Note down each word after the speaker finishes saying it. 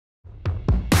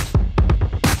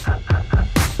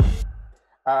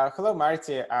Hello,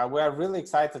 Marty. We are really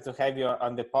excited to have you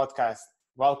on the podcast.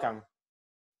 Welcome.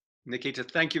 Nikita,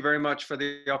 thank you very much for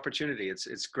the opportunity.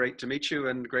 It's great to meet you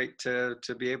and great to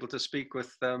be able to speak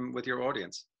with your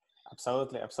audience.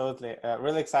 Absolutely.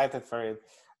 Really excited for it.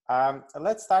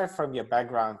 Let's start from your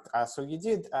background. So you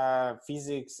did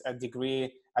physics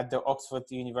degree at the Oxford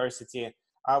University.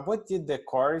 What did the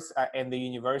course and the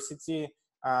university,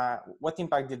 what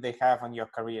impact did they have on your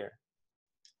career?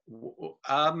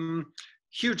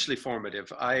 Hugely formative.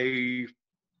 I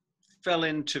fell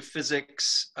into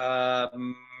physics, was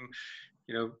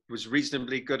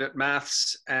reasonably good at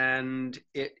maths, and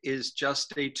it is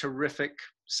just a terrific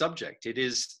subject. It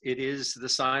is the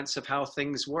science of how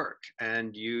things work,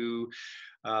 and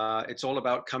it's all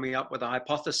about coming up with a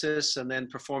hypothesis and then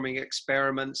performing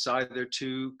experiments either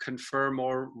to confirm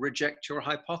or reject your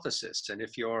hypothesis. And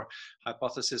if your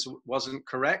hypothesis wasn't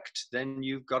correct, then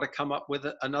you've got to come up with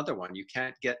another one. You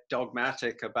can't get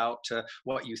dogmatic about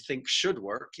what you think should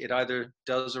work. It either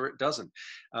does or it doesn't.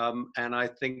 And I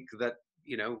think that,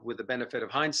 with the benefit of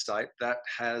hindsight, that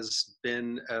has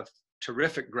been a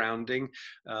terrific grounding,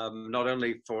 not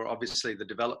only for obviously the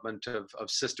development of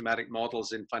systematic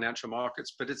models in financial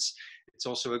markets, but it's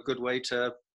also a good way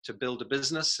to build a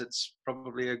business. It's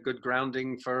probably a good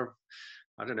grounding for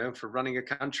running a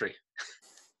country.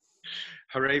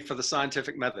 Hooray for the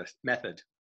scientific method.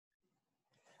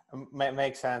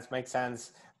 Makes sense.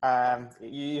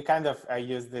 You kind of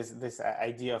use this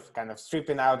idea of kind of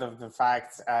stripping out of the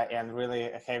facts and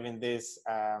really having this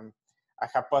a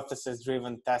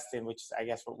hypothesis-driven testing, which is, I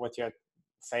guess, what you're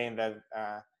saying, that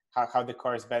how the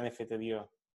course benefited you.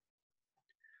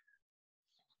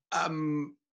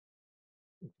 Well,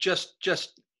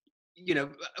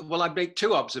 I'd make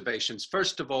two observations.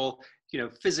 First of all,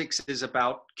 physics is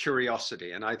about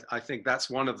curiosity, and I think that's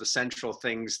one of the central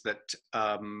things that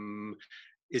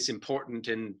is important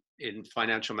in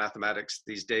financial mathematics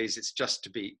these days. It's just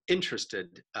to be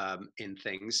interested in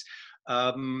things.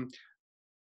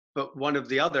 But one of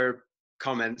the other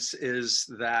comments is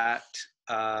that,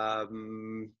 at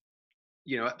the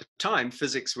time,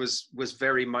 physics was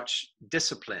very much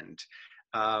disciplined.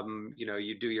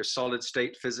 You do your solid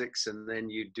state physics, and then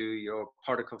you do your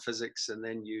particle physics, and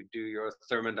then you do your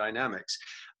thermodynamics.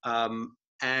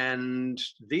 And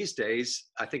these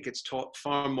days, I think it's taught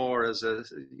far more as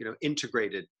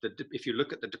integrated. If you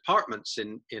look at the departments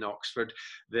in Oxford,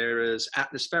 there is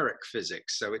atmospheric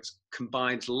physics. So it's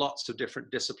combines lots of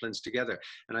different disciplines together.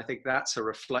 And I think that's a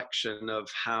reflection of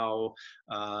how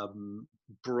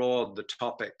broad the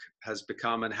topic has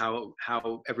become, and how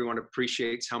everyone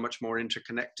appreciates how much more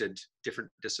interconnected different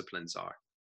disciplines are.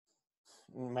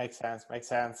 Makes sense.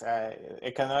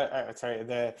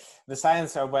 The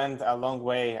science went a long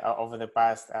way over the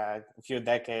past few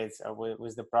decades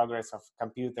with the progress of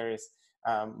computers.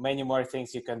 Many more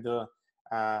things you can do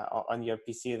on your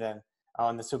PC than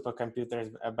on the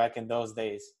supercomputers back in those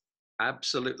days.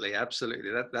 Absolutely.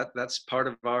 That's part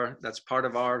of our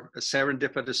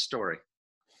serendipitous story.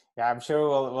 Yeah, I'm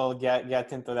sure we'll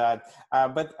get into that.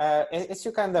 But as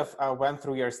you kind of went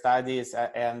through your studies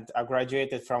and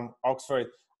graduated from Oxford,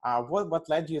 what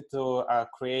led you to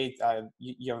create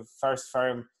your first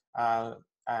firm,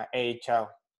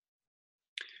 AHL?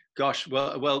 Gosh,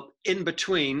 well, in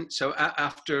between, so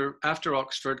after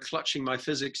Oxford, clutching my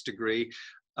physics degree,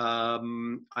 I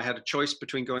had a choice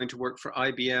between going to work for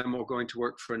IBM or going to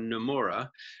work for Nomura.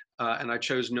 And I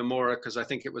chose Nomura because I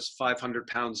think it was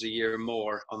 £500 a year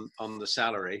more on the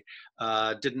salary.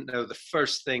 Didn't know the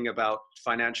first thing about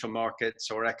financial markets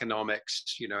or economics.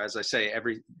 As I say,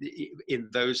 in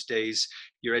those days,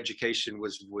 your education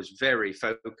was very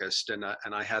focused, and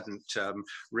I hadn't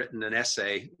written an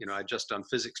essay. I'd just done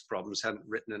physics problems, hadn't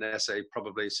written an essay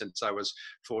probably since I was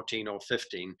 14 or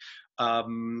 15.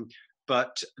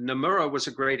 But Nomura was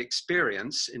a great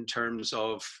experience in terms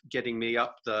of getting me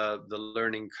up the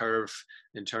learning curve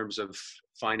in terms of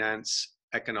finance,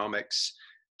 economics,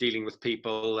 dealing with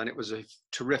people. And it was a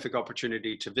terrific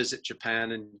opportunity to visit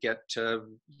Japan and get, a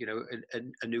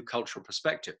new cultural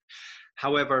perspective.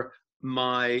 However,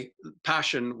 my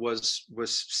passion was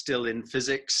still in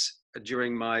physics.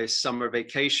 During my summer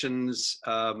vacations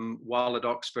while at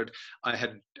Oxford, I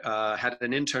had had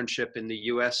an internship in the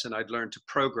US, and I'd learned to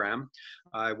program.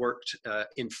 I worked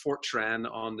in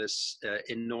Fortran on this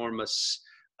enormous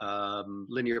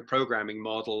linear programming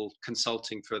model,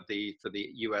 consulting for the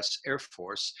US Air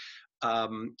Force.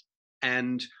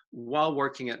 And while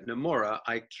working at Nomura,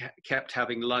 I kept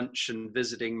having lunch and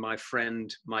visiting my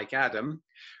friend Mike Adam,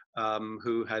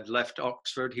 who had left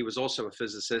Oxford. He was also a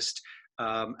physicist.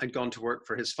 And gone to work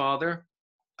for his father.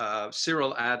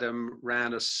 Cyril Adam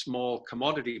ran a small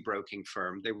commodity broking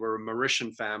firm. They were a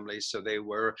Mauritian family, so they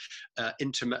were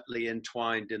intimately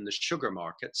entwined in the sugar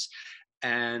markets.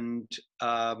 And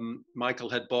Michael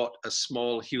had bought a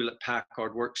small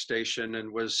Hewlett-Packard workstation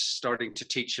and was starting to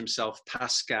teach himself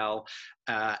Pascal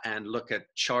and look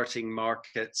at charting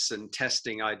markets and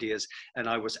testing ideas. And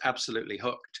I was absolutely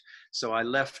hooked. So I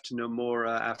left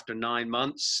Nomura after 9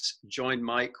 months, joined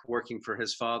Mike working for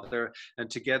his father, and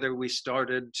together we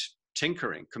started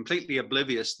tinkering, completely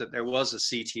oblivious that there was a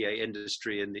CTA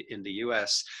industry in the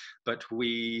US. But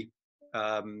we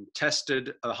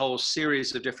tested a whole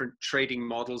series of different trading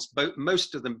models,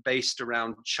 most of them based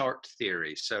around chart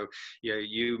theory. So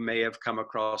you may have come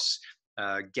across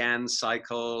Gann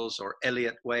cycles or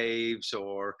Elliott waves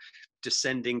or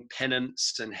descending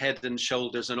pennants and head and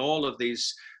shoulders, and all of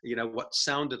these, what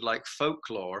sounded like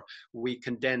folklore, we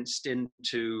condensed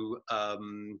into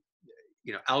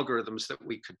algorithms that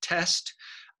we could test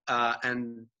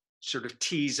and sort of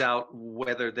tease out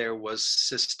whether there was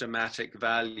systematic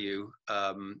value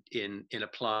in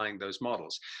applying those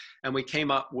models. And we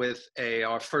came up with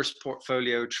our first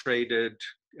portfolio traded,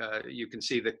 you can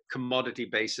see the commodity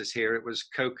basis here. It was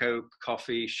cocoa,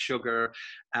 coffee, sugar,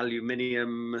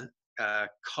 aluminium,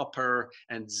 copper,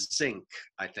 and zinc,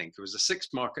 I think. It was a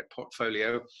 6-market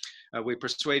portfolio. We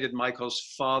persuaded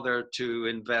Michael's father to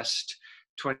invest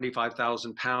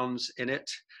 £25,000 in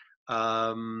it.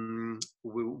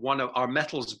 One of our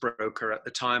metals broker at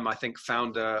the time, I think,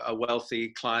 found a wealthy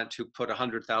client who put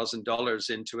 $100,000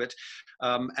 into it.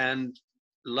 And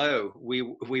lo,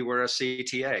 we were a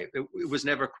CTA. It was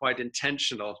never quite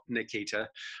intentional, Nikita,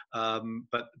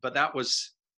 but that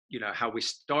was how we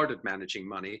started managing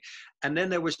money. And then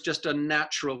there was just a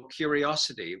natural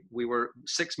curiosity. We were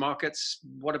 6 markets.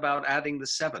 What about adding the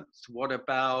 7th? What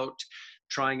about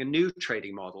trying a new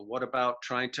trading model? What about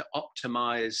trying to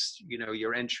optimize,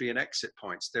 your entry and exit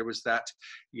points? There was that,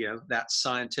 that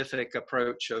scientific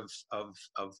approach of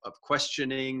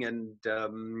questioning and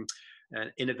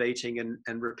innovating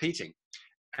and repeating.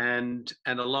 And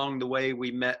along the way, we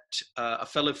met a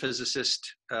fellow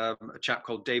physicist, a chap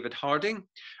called David Harding.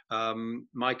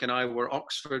 Mike and I were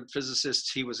Oxford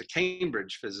physicists. He was a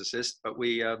Cambridge physicist, but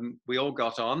we all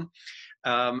got on.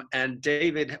 And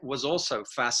David was also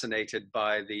fascinated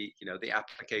by the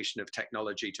application of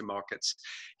technology to markets.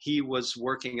 He was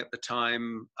working at the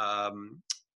time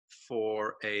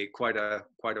for quite a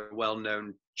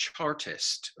well-known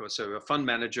chartist. So a fund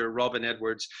manager, Robin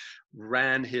Edwards,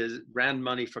 ran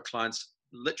money for clients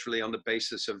literally on the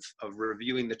basis of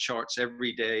reviewing the charts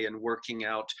every day and working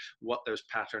out what those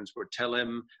patterns would tell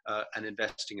him and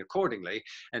investing accordingly.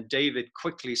 And David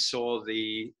quickly saw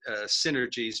the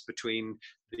synergies between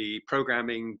the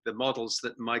programming, the models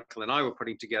that Michael and I were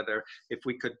putting together. If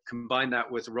we could combine that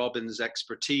with Robin's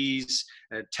expertise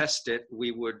and test it,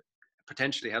 we would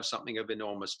potentially have something of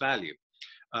enormous value.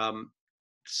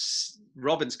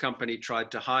 Robin's company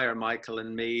tried to hire Michael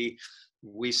and me.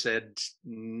 We said,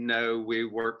 no, we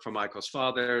work for Michael's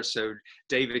father. So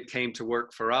David came to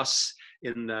work for us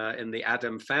in the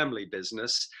Adam family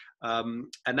business. And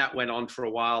that went on for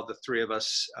a while, the 3 of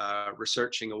us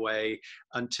researching away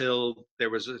until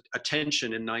there was a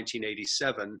tension in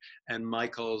 1987. And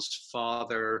Michael's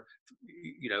father,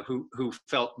 who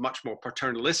felt much more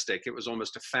paternalistic, it was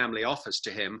almost a family office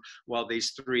to him, while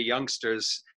these 3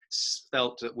 youngsters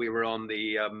felt that we were on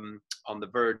the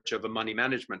verge of a money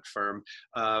management firm.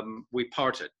 We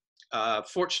parted.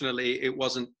 Fortunately, it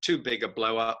wasn't too big a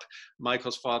blow up.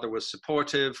 Michael's father was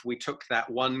supportive. We took that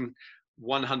one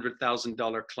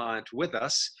 $100,000 client with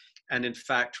us. And in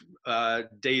fact,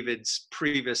 David's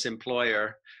previous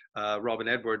employer, Robin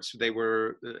Edwards,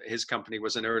 his company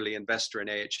was an early investor in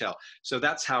AHL. So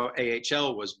that's how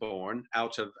AHL was born,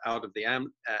 out of the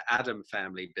Adam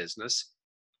family business.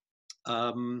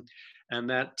 And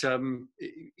that,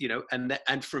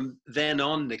 and from then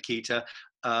on, Nikita,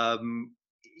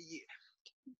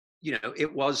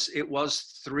 it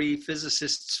was 3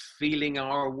 physicists feeling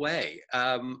our way.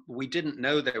 We didn't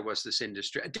know there was this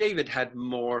industry. David had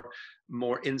more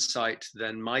insight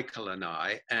than Michael and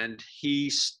I, and he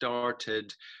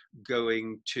started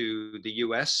going to the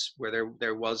US, where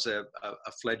there was a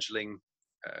fledgling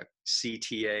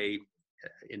CTA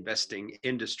investing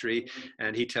industry,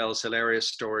 and he tells hilarious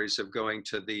stories of going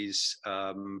to these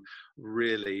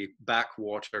really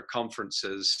backwater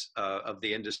conferences of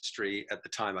the industry at the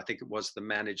time. I think it was the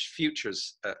Managed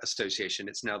Futures Association.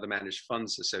 It's now the Managed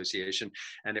Funds Association,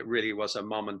 and it really was a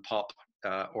mom and pop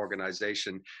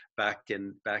organization back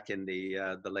in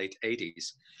the late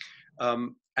 80s.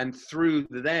 And through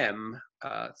them,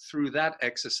 through that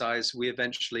exercise, we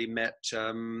eventually met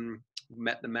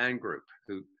met the Man Group,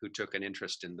 who took an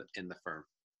interest in the firm.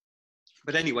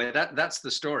 But anyway, that's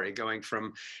the story, going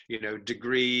from,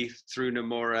 degree through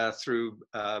Nomura, through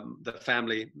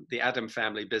the Adam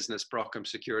family business, Brockham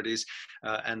Securities,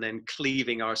 and then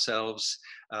cleaving ourselves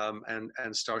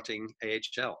and starting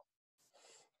AHL.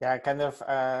 Yeah, kind of.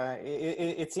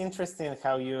 It's interesting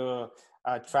how you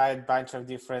tried a bunch of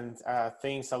different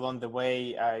things along the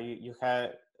way. You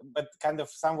had, but kind of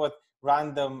somewhat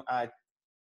random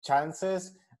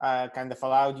chances kind of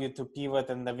allowed you to pivot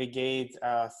and navigate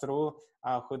through.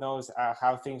 Who knows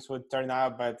how things would turn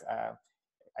out, but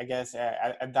I guess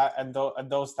at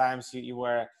those times you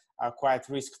were quite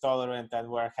risk tolerant and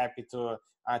were happy to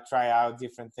try out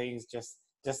different things. Just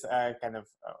kind of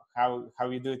how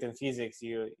you do it in physics.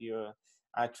 You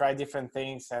try different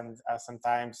things, and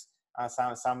sometimes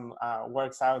some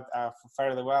works out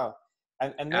fairly well.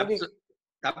 And maybe.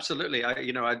 Absolutely.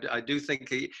 I do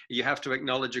think you have to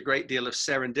acknowledge a great deal of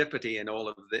serendipity in all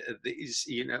of these.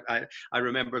 I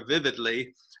remember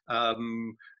vividly,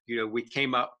 we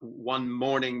came up one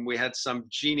morning, we had some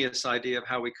genius idea of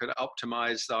how we could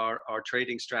optimize our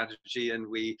trading strategy, and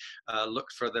we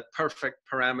looked for the perfect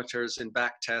parameters in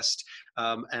backtest,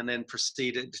 and then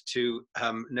proceeded to,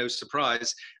 no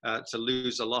surprise, to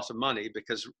lose a lot of money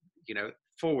because,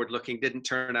 forward-looking didn't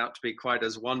turn out to be quite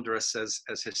as wondrous as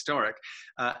historic.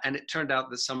 And it turned out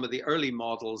that some of the early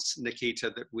models, Nikita,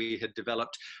 that we had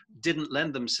developed didn't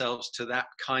lend themselves to that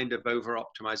kind of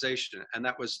over-optimization. And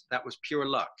that was pure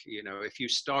luck. If you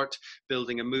start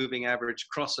building a moving average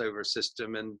crossover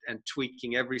system and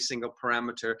tweaking every single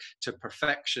parameter to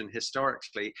perfection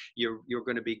historically, you're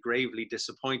going to be gravely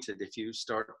disappointed if you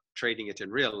start trading it in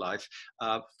real life.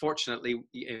 Fortunately,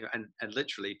 and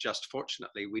literally just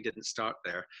fortunately, we didn't start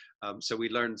there. So we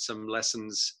learned some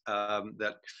lessons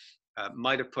that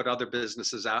might have put other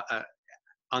businesses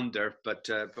under, but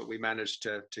we managed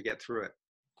to get through it.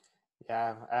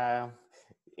 Yeah,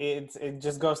 it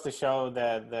just goes to show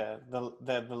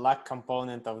the luck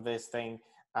component of this thing.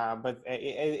 But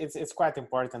it's quite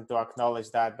important to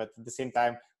acknowledge that, but at the same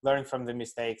time, learn from the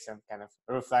mistakes and kind of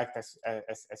reflect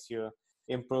as you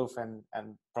improve and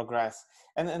progress.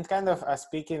 And kind of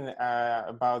speaking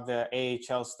about the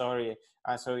AHL story,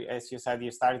 so as you said,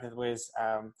 you started with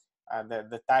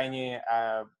the tiny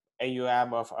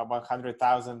AUM of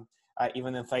 100,000.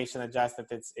 Even inflation adjusted,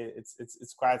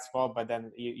 it's quite small. But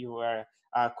then you were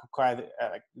quite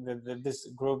this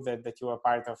group that you were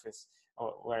part of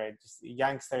were just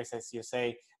youngsters, as you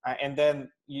say, and then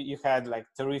you had like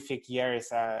terrific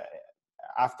years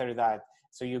after that.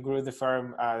 So you grew the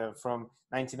firm from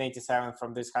 1987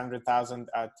 from this 100,000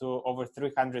 to over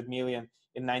 300 million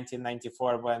in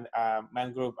 1994 when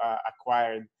Man Group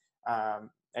acquired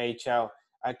AHL.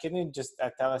 Can you just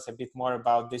tell us a bit more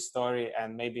about this story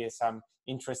and maybe some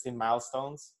interesting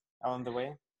milestones along the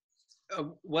way?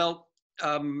 Well,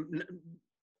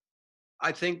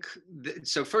 I think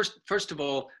so. First of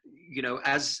all,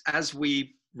 as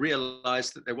we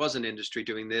realized that there was an industry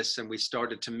doing this, and we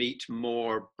started to meet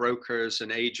more brokers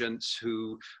and agents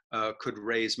who could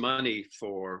raise money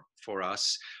for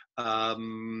us,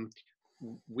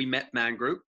 we met Man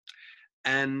Group.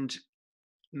 And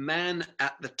Man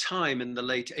at the time in the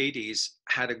late 80s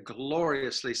had a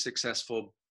gloriously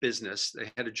successful business. They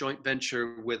had a joint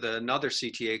venture with another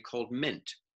CTA called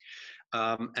Mint.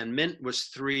 And Mint was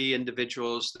three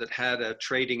individuals that had a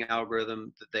trading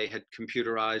algorithm that they had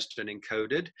computerized and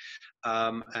encoded.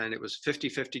 And it was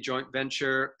 50-50 joint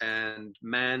venture, and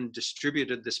Man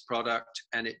distributed this product,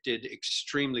 and it did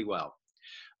extremely well.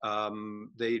 And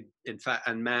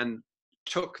Man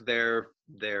took their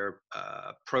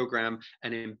program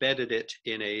and embedded it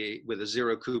with a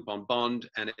zero coupon bond,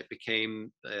 and it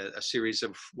became a series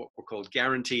of what were called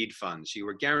guaranteed funds. You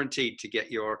were guaranteed to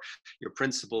get your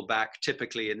principal back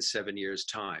typically in 7 years'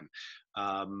 time.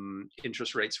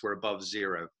 Interest rates were above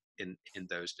zero in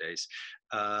those days.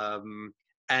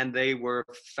 And they were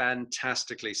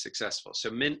fantastically successful. So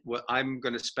Mint, I'm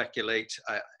going to speculate,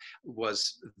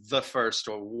 was the first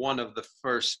or one of the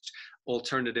first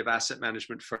alternative asset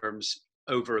management firms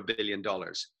over $1 billion.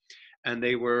 And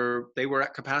they were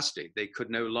at capacity. They could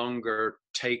no longer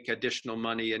take additional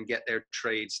money and get their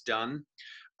trades done.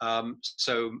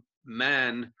 So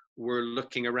Man were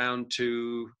looking around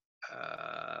to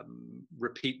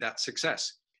repeat that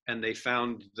success. And they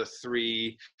found the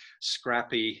three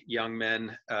scrappy young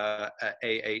men at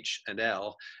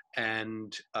AH&L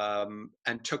and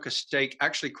took a stake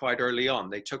actually quite early on.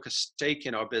 They took a stake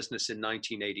in our business in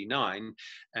 1989,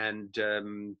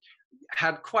 and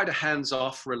had quite a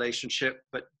hands-off relationship,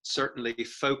 but certainly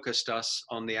focused us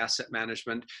on the asset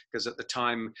management, because at the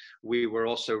time we were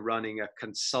also running a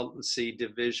consultancy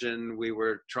division. We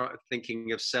were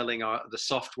thinking of selling the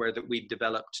software that we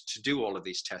developed to do all of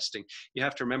these testing. You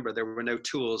have to remember there were no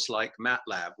tools like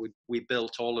MATLAB. We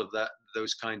built all of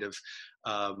those kind of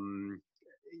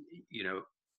you know,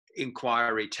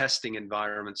 inquiry testing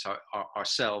environments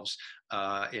ourselves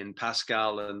in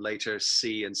Pascal and later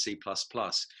C and C++.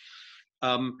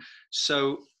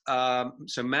 So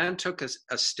Man took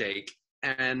a stake,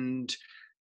 and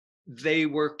they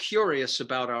were curious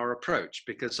about our approach,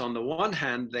 because on the one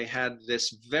hand, they had this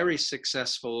very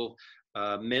successful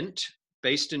mint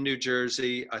based in New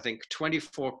Jersey, I think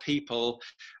 24 people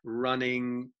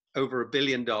running over $1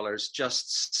 billion,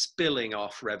 just spilling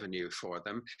off revenue for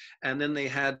them. And then they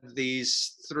had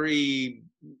these 3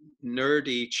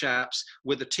 nerdy chaps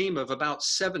with a team of about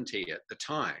 70 at the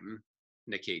time,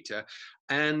 Nikita,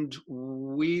 and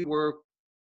we would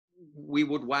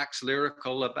wax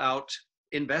lyrical about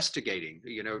investigating,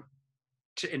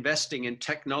 investing in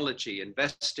technology,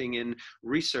 investing in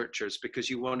researchers, because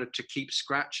you wanted to keep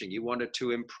scratching, you wanted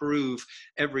to improve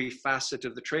every facet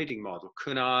of the trading model.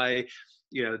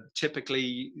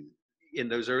 Typically in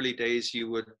those early days, you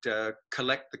would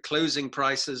collect the closing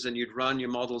prices and you'd run your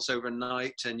models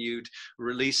overnight and you'd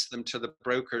release them to the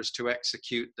brokers to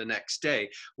execute the next day.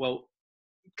 Well,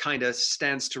 kind of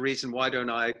stands to reason, why don't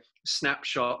I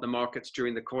snapshot the markets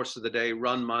during the course of the day,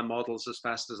 run my models as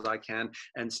fast as I can,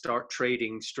 and start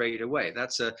trading straight away?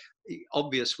 That's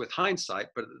obvious with hindsight,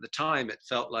 but at the time it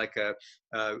felt like a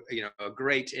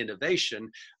great innovation.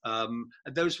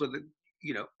 Those were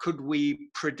could we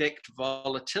predict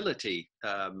volatility?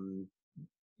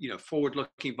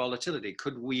 Forward-looking volatility?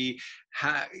 Could we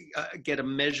get a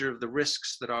measure of the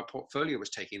risks that our portfolio was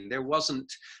taking? There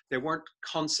weren't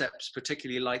concepts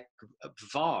particularly like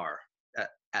VAR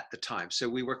at the time, so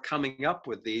we were coming up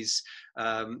with these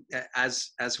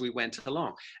as we went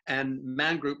along. And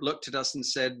Man Group looked at us and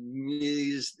said,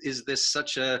 "Is this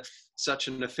such an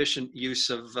efficient use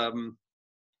of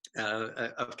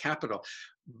capital?"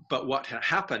 But what had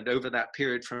happened over that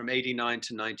period from 89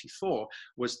 to 94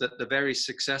 was that the very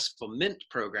successful Mint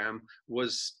program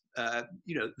was,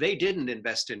 they didn't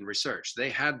invest in research.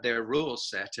 They had their rules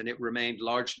set and it remained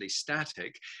largely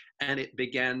static, and it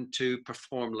began to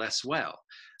perform less well.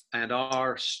 And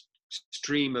our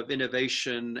stream of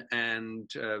innovation and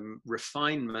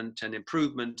refinement and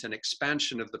improvement and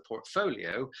expansion of the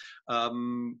portfolio,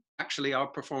 actually our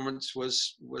performance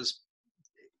was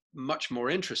much more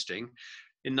interesting.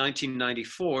 In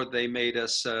 1994, they made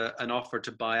us an offer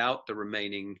to buy out the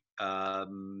remaining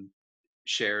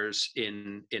shares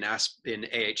in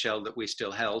AHL that we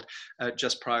still held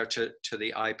just prior to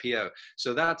the IPO.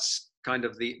 So that's kind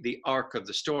of the arc of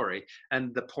the story.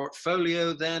 And the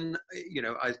portfolio then,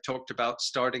 I talked about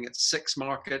starting at 6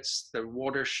 markets. The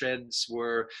watersheds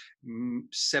were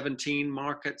 17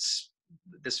 markets.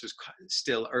 This was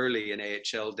still early in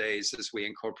AHL days as we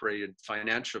incorporated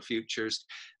financial futures.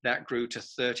 That grew to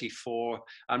 34.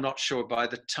 I'm not sure by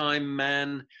the time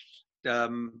Man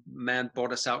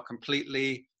bought us out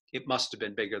completely, it must have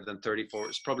been bigger than 34.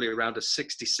 It's probably around a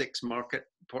 66 market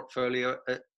portfolio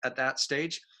at that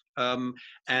stage. And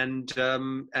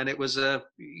it was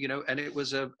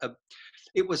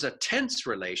a tense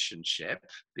relationship,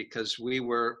 because we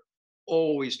were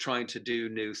always trying to do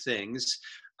new things.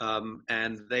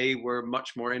 And they were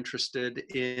much more interested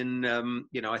in,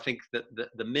 I think that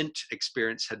the Mint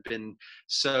experience had been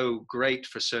so great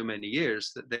for so many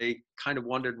years that they kind of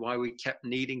wondered why we kept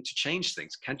needing to change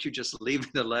things. Can't you just leave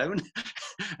it alone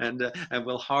and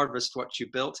we'll harvest what you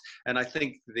built? And I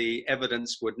think the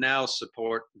evidence would now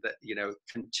support that,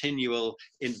 continual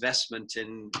investment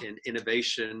in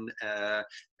innovation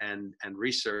and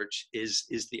research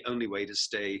is the only way to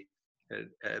stay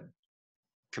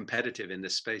competitive in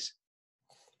this space.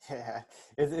 Yeah,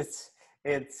 it's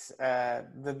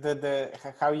the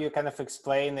how you kind of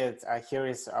explain it here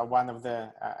is one of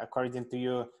the according to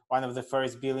you, one of the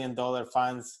first $1 billion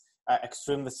funds,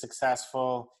 extremely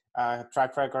successful,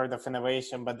 track record of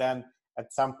innovation, but then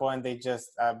at some point they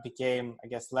just became, I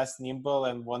guess, less nimble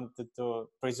and wanted to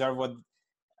preserve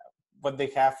what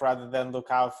they have rather than look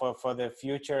out for the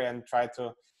future and try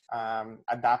to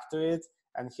adapt to it.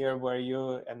 And here were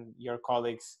you and your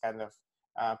colleagues kind of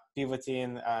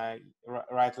pivoting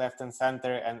right, left, and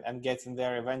center and getting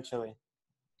there eventually.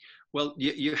 Well,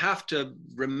 you have to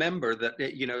remember that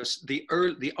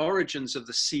the origins of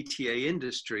the CTA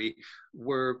industry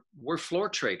were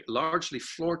largely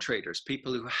floor traders,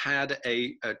 people who had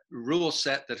a rule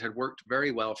set that had worked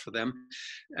very well for them,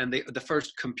 and the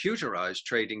first computerized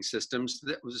trading systems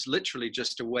that was literally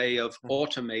just a way of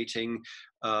automating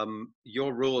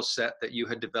your rule set that you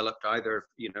had developed. Either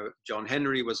John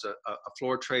Henry was a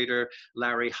floor trader,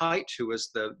 Larry Hite, who was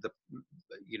the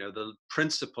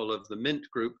principal of the Mint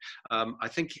Group. I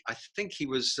think he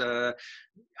was.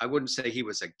 I wouldn't say he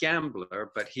was a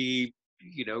gambler, but he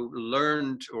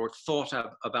learned or thought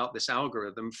about this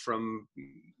algorithm from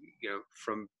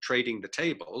trading the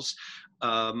tables.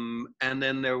 And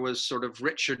then there was sort of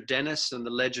Richard Dennis and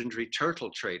the legendary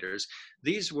turtle traders.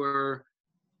 These were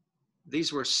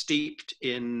steeped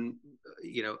in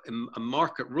a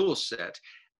market rule set.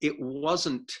 It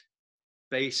wasn't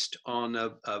based on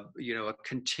a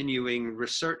continuing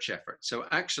research effort. So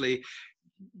actually,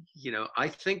 I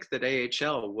think that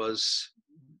AHL was,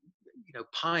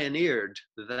 pioneered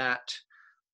that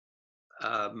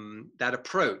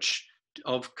approach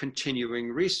of continuing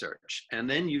research. And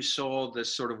then you saw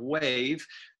this sort of wave,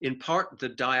 in part the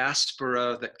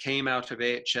diaspora that came out of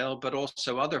AHL, but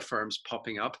also other firms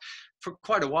popping up. For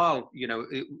quite a while,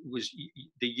 it was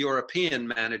the European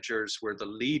managers were the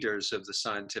leaders of the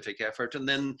scientific effort, and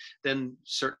then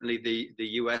certainly the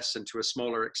US, and to a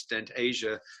smaller extent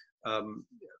Asia,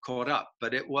 caught up.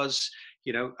 But it was,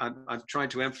 I'm trying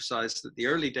to emphasize that the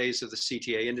early days of the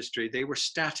CTA industry, they were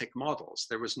static models.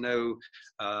 There was no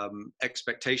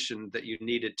expectation that you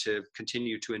needed to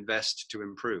continue to invest to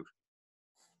improve.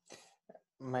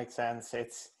 Makes sense.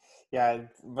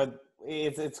 But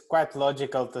it's quite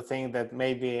logical to think that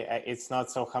maybe it's not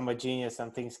so homogeneous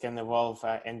and things can evolve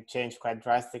and change quite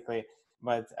drastically.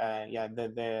 But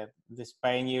this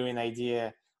pioneering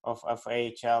idea of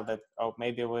AHL that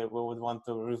maybe we would want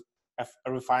to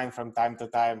refine from time to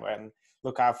time and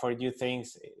look out for new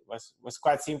things, it was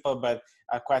quite simple, but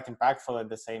quite impactful at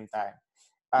the same time.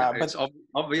 But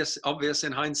it's obvious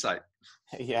in hindsight.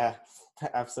 Yeah,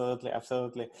 absolutely.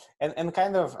 And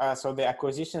kind of, so the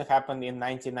acquisition happened in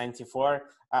 1994.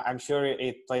 I'm sure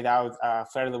it played out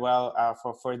fairly well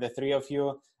for the three of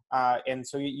you. And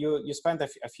so you spent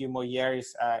a few more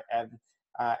years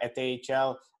at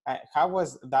AHL. How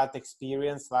was that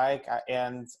experience like?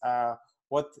 And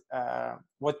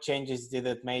what changes did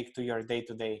it make to your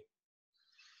day-to-day?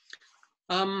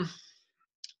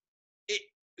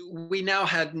 We now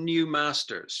had new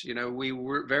masters. We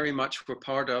were very much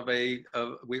part of a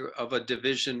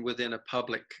division within a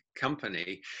public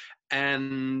company,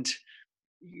 and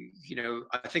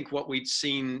I think what we'd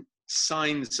seen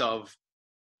signs of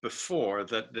before,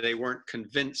 that they weren't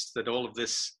convinced that all of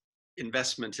this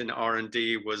investment in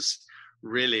R&D was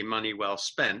really money well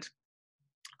spent.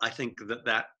 I think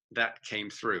that came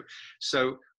through.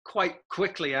 So quite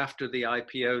quickly after the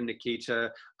IPO,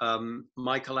 Nikita,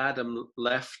 Michael Adam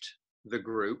left the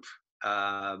group.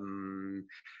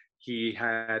 He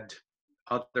had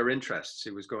other interests.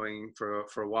 He was going for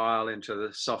a while into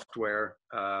the software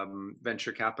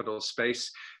venture capital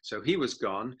space, so he was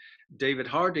gone. David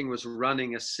Harding was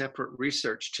running a separate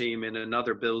research team in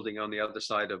another building on the other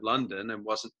side of London and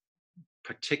wasn't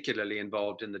particularly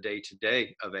involved in the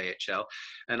day-to-day of AHL,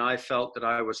 and I felt that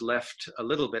I was left a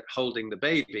little bit holding the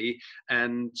baby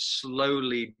and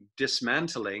slowly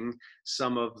dismantling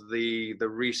some of the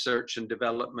research and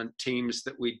development teams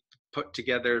that we put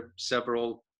together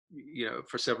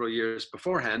for several years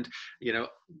beforehand,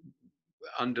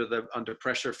 under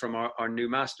pressure from our new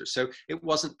masters. So it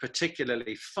wasn't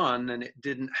particularly fun, and it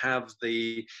didn't have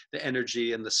the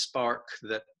energy and the spark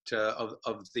that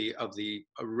of the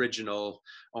original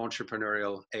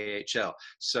entrepreneurial AHL.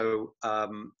 So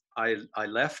I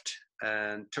left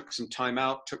and took some time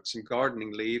out, took some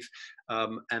gardening leave,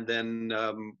 and then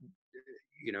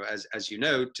as you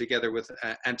know, together with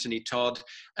Anthony Todd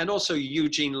and also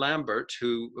Eugene Lambert,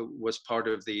 who was part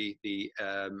of the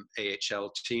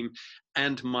AHL team,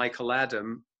 and Michael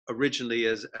Adam, originally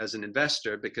as an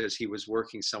investor because he was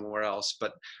working somewhere else,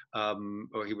 but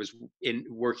or he was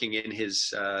working in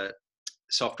his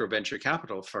software venture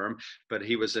capital firm, but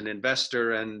he was an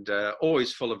investor and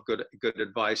always full of good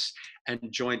advice, and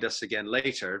joined us again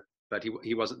later. But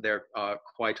he wasn't there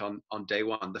quite on day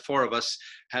one. The four of us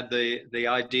had the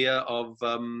idea of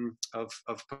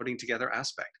putting together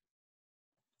Aspect.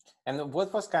 And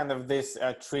what was kind of this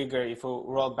trigger, if we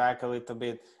roll back a little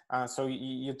bit? So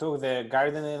you took the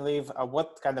gardening leave.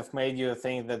 What kind of made you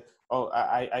think that,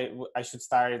 I should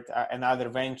start another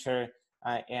venture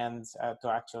and to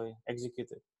actually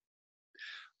execute it?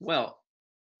 Well,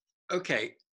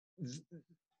 okay.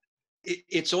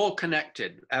 It's all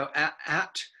connected. I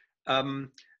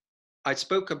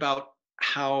spoke about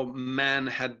how Man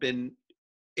had been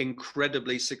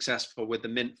incredibly successful with the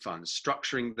mint funds,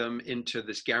 structuring them into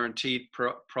this guaranteed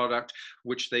product,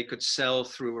 which they could sell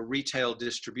through a retail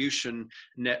distribution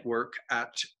network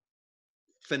at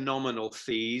phenomenal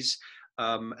fees.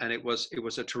 And it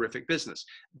was a terrific business.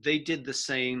 They did the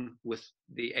same with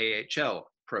the AHL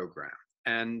program,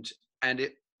 and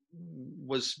it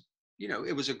was, you know,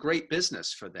 it was a great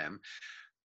business for them.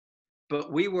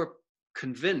 But we were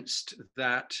convinced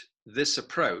that this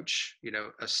approach, you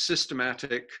know, a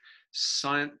systematic,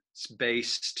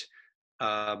 science-based,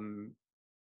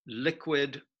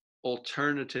 liquid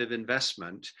alternative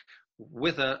investment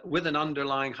with an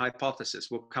underlying hypothesis.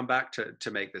 We'll come back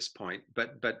to make this point,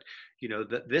 but you know,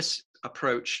 that this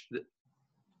approach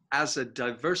as a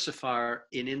diversifier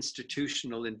in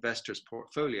institutional investors'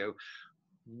 portfolio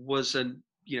was a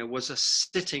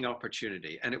sitting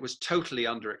opportunity, and it was totally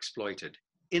underexploited.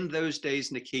 In those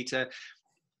days, Nikita,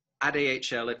 at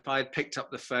AHL, if I had picked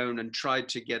up the phone and tried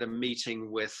to get a meeting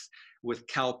with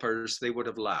CalPERS, they would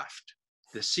have laughed.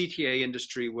 The CTA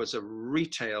industry was a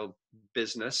retail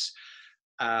business,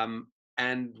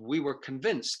 and we were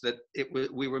convinced that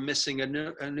we were missing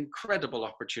an incredible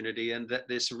opportunity, and that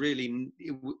this really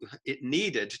it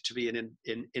needed to be in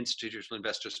institutional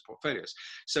investors' portfolios.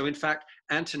 So, in fact,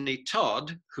 Anthony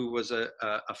Todd, who was a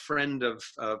friend of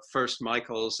first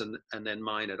Michael's and then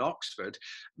mine at Oxford,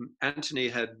 Anthony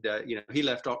had he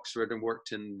left Oxford and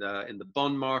worked in the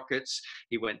bond markets.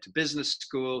 He went to business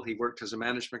school. He worked as a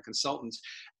management consultant,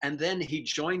 and then he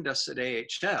joined us at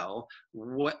AHL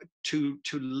to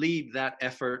lead that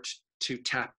effort to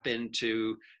tap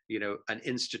into, you know, an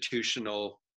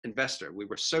institutional investor. We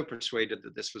were so persuaded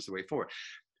that this was the way forward.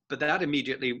 But that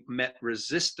immediately met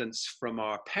resistance from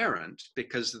our parent,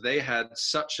 because they had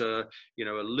such a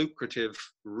lucrative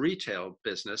retail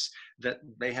business that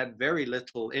they had very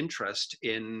little interest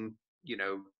in, you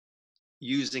know,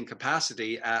 using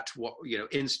capacity at what, you know,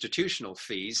 institutional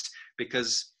fees,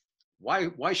 because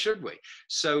why should we?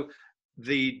 So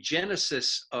the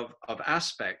genesis of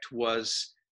Aspect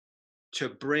was to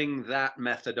bring that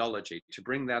methodology, to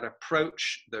bring that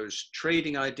approach, those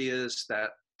trading ideas,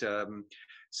 that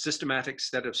systematic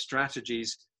set of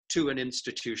strategies to an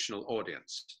institutional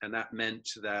audience. And that meant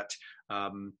that,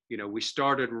 we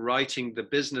started writing the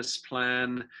business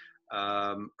plan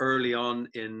early on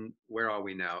in, where are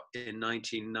we now? In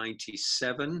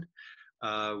 1997.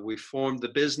 We formed the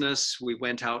business. We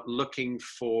went out looking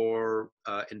for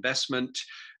investment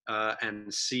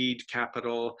and seed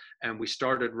capital, and we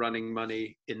started running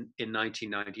money in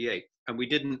 1998. And we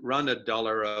didn't run a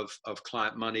dollar of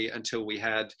client money until we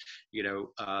had,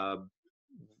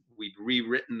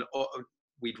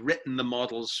 we'd written the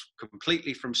models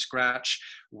completely from scratch.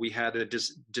 We had a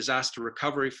disaster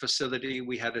recovery facility.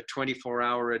 We had a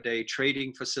 24-hour-a-day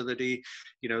trading facility.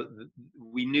 You know,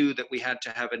 we knew that we had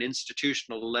to have an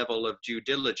institutional level of due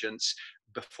diligence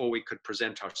before we could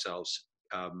present ourselves,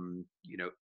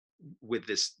 with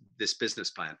this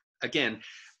business plan. Again,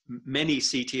 many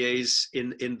CTAs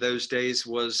in those days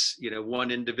was, one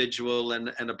individual and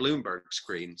a Bloomberg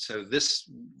screen. So this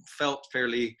felt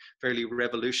fairly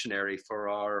revolutionary for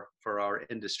our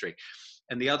industry.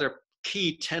 And the other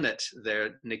key tenet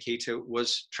there, Nikita,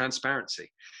 was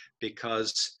transparency,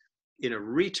 because in a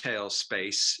retail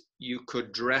space, you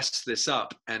could dress this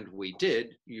up, and we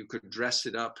did. You could dress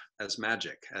it up as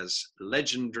magic, as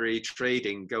legendary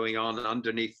trading going on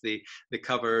underneath the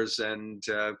covers, and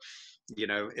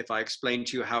if I explain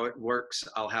to you how it works,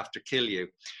 I'll have to kill you.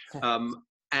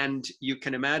 And you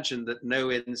can imagine that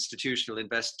no institutional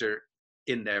investor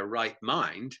in their right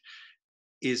mind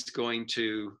is going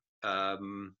to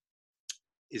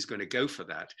go for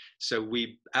that. So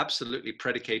we absolutely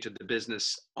predicated the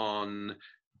business on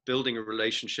building a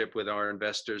relationship with our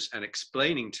investors and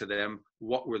explaining to them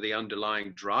what were the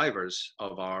underlying drivers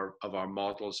of our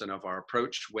models and of our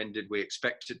approach. When did we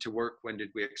expect it to work? When did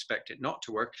we expect it not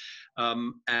to work?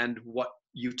 And what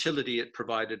utility it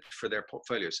provided for their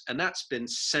portfolios. And that's been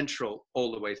central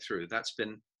all the way through. That's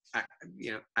been,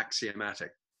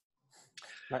 axiomatic.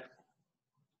 Right.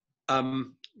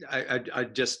 I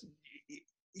just,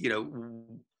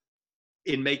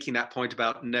 in making that point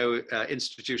about no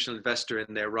institutional investor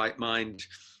in their right mind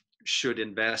should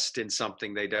invest in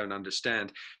something they don't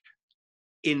understand.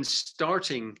 In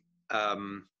starting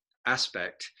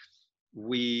Aspect,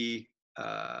 we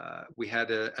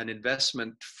had an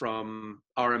investment from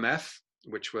RMF,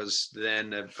 which was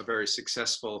then a very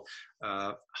successful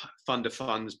fund of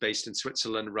funds based in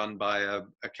Switzerland, run by a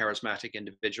charismatic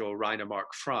individual, Rainer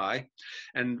Mark Fry.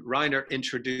 And Rainer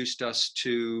introduced us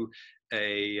to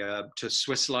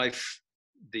Swiss Life,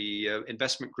 the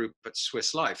investment group at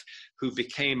Swiss Life, who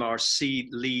became our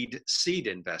lead seed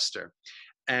investor.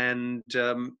 And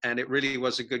it really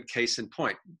was a good case in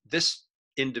point. This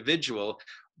individual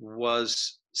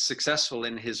was successful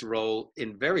in his role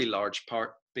in very large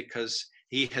part because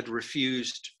he had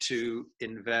refused to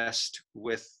invest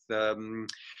with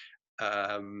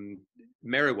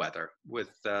Meriwether, with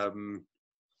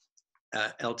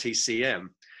LTCM.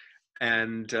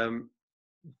 And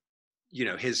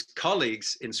his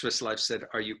colleagues in Swiss Life said,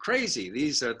 "Are you crazy?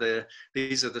 These are the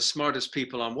smartest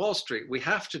people on Wall Street. We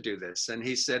have to do this." And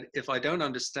he said, "If I don't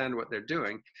understand what they're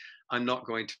doing, I'm not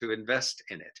going to invest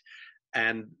in it."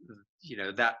 And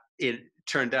that it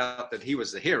turned out that he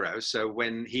was the hero. So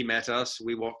when he met us,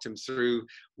 we walked him through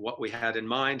what we had in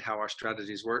mind, how our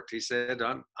strategies worked. He said,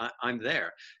 I'm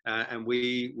there. And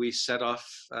we set off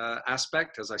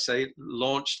Aspect, as I say,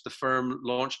 launched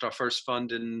our first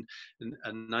fund in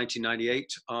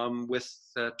 1998 with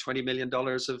 $20 million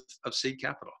of seed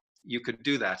capital. You could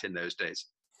do that in those days.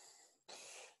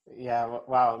 Yeah,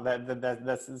 wow,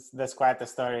 that's quite a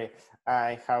story.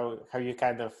 How you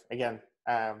kind of, again,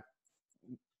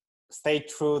 stay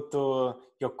true to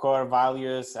your core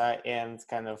values and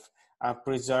kind of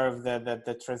preserve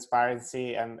the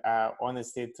transparency and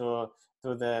honesty to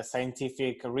the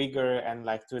scientific rigor and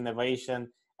like to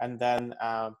innovation, and then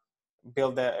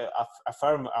build a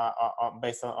firm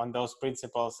based on those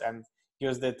principles and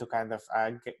use it to kind of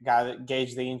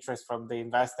gauge the interest from the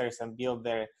investors and build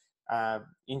their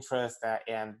interest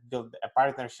and build a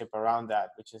partnership around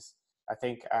that, which is, I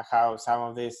think, how some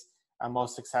of these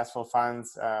most successful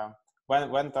funds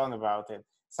went on about it.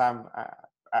 Some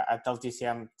at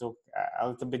LTCM took a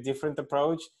little bit different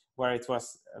approach, where it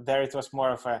was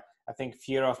more of a, I think,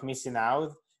 fear of missing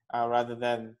out rather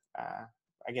than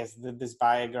I guess these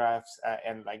biographs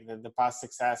and like the past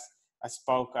success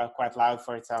spoke quite loud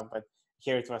for itself. But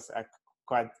here it was a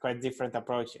quite different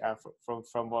approach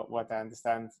from what I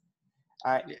understand.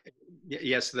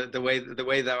 Yes, the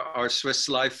way that our Swiss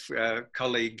Life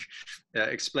colleague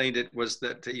explained it was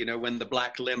that when the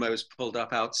black limos pulled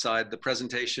up outside, the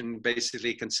presentation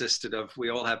basically consisted of, we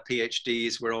all have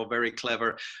PhDs, we're all very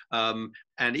clever,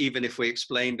 and even if we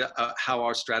explained how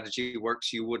our strategy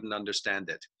works, you wouldn't understand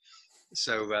it.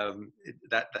 So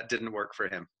that didn't work for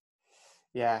him.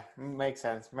 Yeah, makes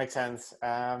sense.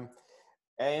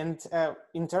 And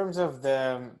in terms of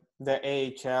the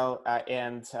AHL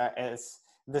and as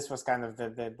this was kind of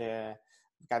the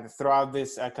kind of throughout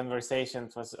this conversation,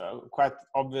 it was quite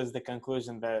obvious the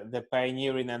conclusion, the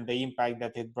pioneering and the impact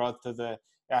that it brought to the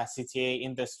CTA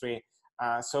industry.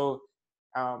 So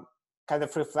kind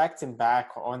of reflecting back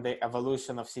on the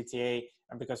evolution of CTA,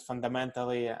 because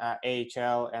fundamentally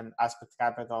AHL and Aspect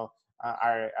Capital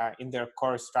are in their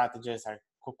core strategies are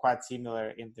quite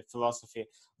similar in the philosophy.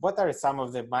 What are some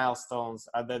of the milestones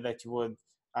that you would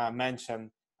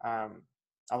mention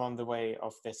along the way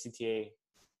of the CTA?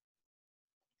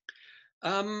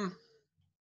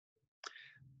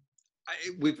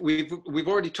 We've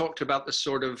already talked about the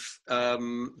sort of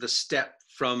the step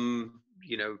from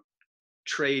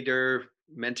trader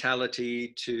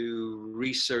mentality to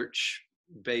research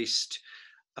based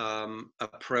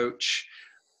approach,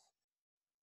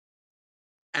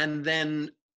 and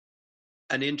then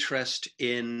an interest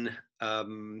in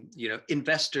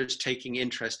investors taking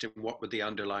interest in what were the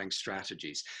underlying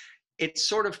strategies. It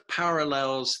sort of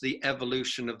parallels the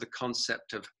evolution of the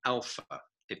concept of alpha,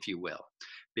 if you will,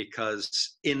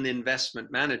 because in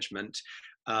investment management,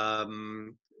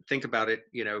 think about it,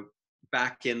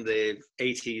 back in the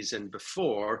 80s and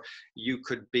before, you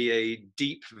could be a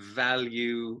deep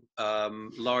value,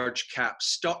 large cap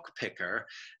stock picker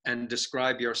and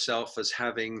describe yourself as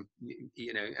having,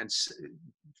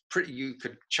 you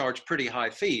could charge pretty high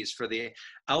fees for the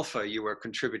alpha you were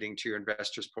contributing to your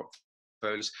investors'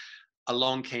 portfolios.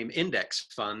 Along came index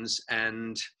funds,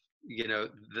 and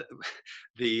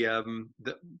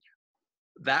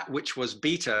that which was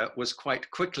beta was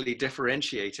quite quickly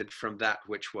differentiated from that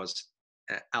which was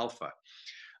alpha.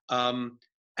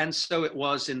 And so it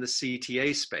was in the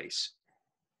CTA space.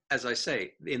 As I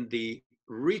say, in the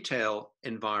retail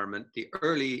environment, the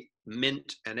early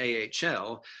Mint and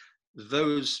AHL,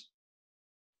 those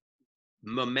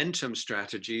momentum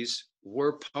strategies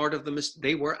were part of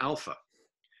they were alpha.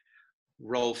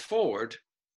 Roll forward,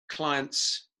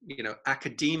 clients,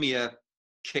 academia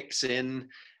kicks in,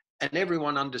 and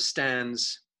everyone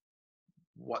understands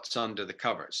what's under the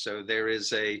covers. So there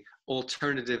is a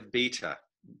alternative beta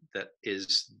that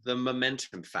is the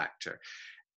momentum factor.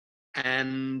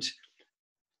 And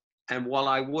while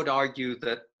I would argue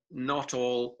that not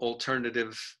all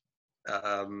alternative,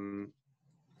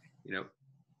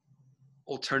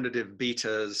 alternative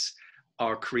betas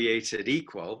are created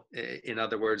equal, in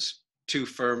other words, two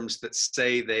firms that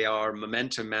say they are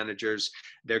momentum managers,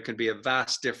 there can be a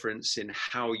vast difference in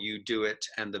how you do it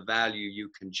and the value you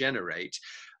can generate.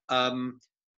 The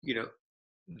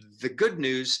good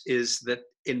news is that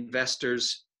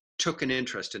investors took an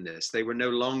interest in this. They were no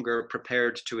longer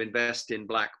prepared to invest in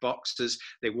black boxes.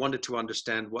 They wanted to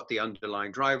understand what the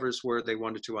underlying drivers were. They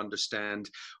wanted to understand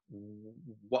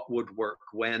what would work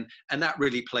when, and that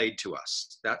really played to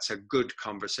us. That's a good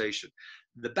conversation.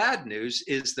 The bad news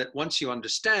is that once you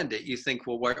understand it, you think,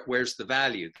 well, where's the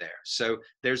value there? So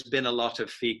there's been a lot of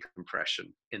fee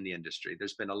compression in the industry.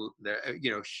 There's been a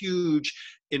huge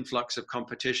influx of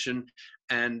competition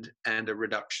and a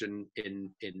reduction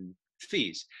in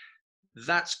fees.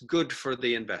 That's good for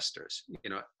the investors.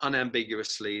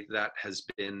 Unambiguously, that has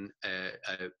been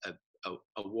a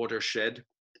watershed.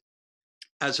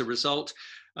 As a result,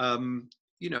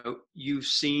 you've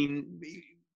seen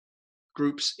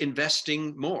groups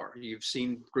investing more. You've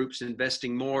seen groups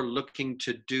investing more, looking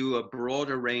to do a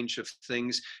broader range of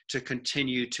things to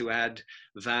continue to add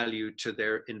value to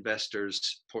their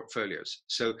investors' portfolios.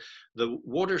 So the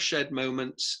watershed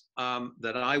moments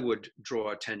that I would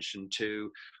draw attention to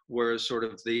were sort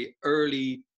of the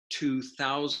early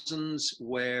 2000s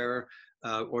where,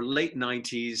 or late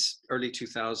 90s, early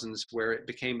 2000s, where it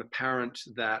became apparent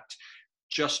that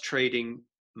just trading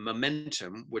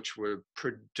momentum, which were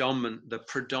the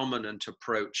predominant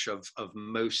approach of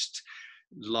most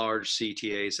large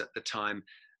CTAs at the time,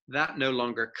 that no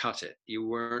longer cut it. You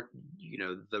weren't,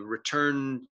 the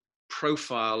return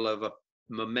profile of a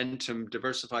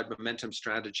diversified momentum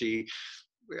strategy,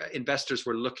 investors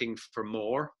were looking for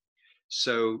more.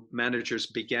 So managers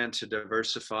began to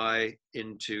diversify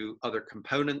into other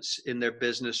components in their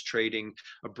business, trading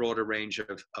a broader range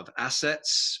of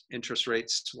assets, interest rate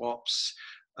swaps,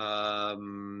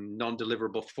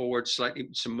 non-deliverable forwards, slightly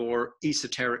some more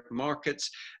esoteric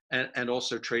markets, and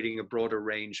also trading a broader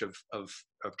range of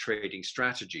trading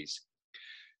strategies.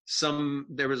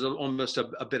 There was almost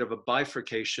a bit of a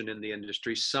bifurcation in the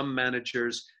industry. Some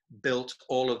managers built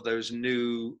all of those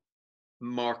new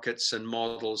markets and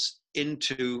models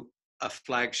into a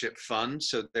flagship fund.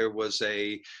 So there was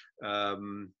an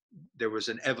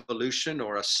evolution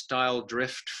or a style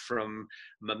drift from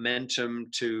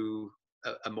momentum to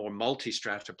a more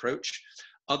multi-strat approach.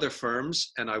 Other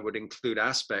firms, and I would include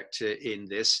Aspect in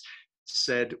this,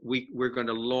 said we're going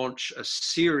to launch a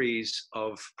series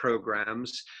of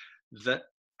programs that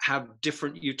have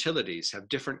different utilities, have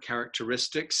different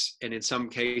characteristics, and in some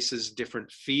cases,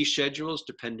 different fee schedules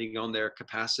depending on their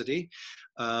capacity.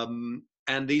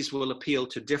 And these will appeal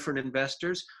to different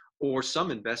investors, or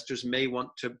some investors may want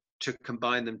to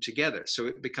combine them together. So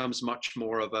it becomes much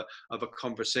more of a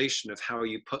conversation of how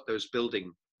you put those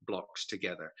building blocks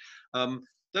together.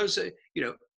 Those are,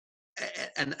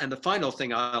 and the final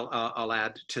thing I'll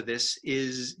add to this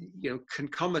is,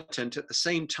 concomitant at the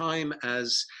same time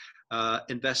as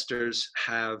investors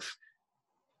have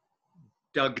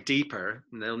dug deeper,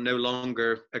 and they'll no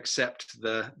longer accept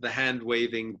the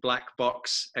hand-waving black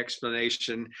box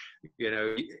explanation.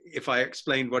 If I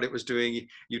explained what it was doing,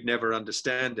 you'd never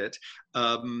understand it.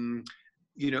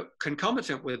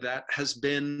 Concomitant with that has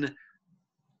been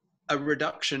a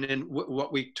reduction in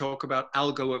what we talk about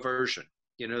algo aversion.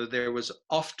 There was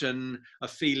often a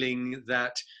feeling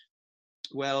that,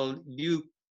 well,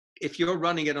 if you're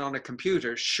running it on a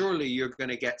computer, surely you're going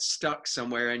to get stuck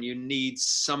somewhere, and you need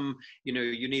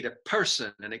you need a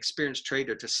person, an experienced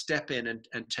trader, to step in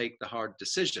and take the hard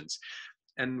decisions.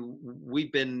 And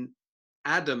we've been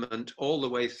adamant all the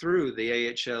way through the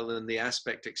AHL and the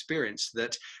Aspect experience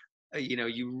that,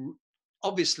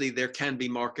 obviously there can be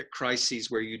market crises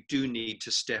where you do need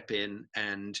to step in,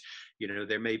 and,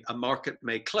 a market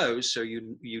may close, so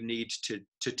you need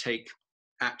to take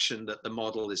action that the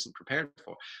model isn't prepared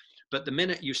for. But the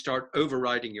minute you start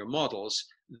overriding your models,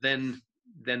 then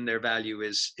their value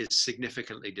is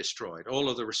significantly destroyed. All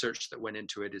of the research that went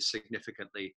into it is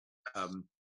significantly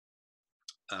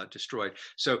destroyed.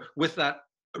 So with that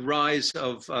rise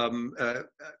of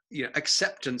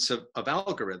acceptance of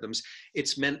algorithms,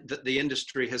 it's meant that the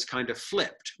industry has kind of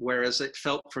flipped. Whereas it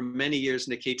felt for many years,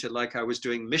 Nikita, like I was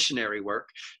doing missionary work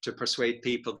to persuade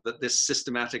people that this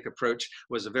systematic approach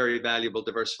was a very valuable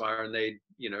diversifier, and they,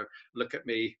 look at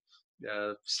me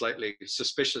slightly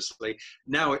suspiciously.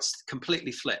 Now it's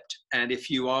completely flipped. And if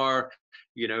you are,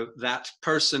 you know, that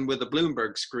person with a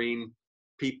Bloomberg screen,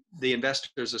 the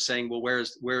investors are saying, well, where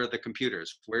are the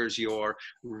computers? Where's your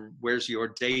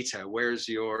data? Where's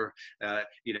your,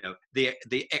 you know,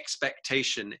 the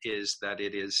expectation is that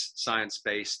it is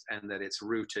science-based and that it's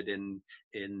rooted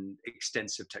in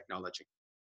extensive technology.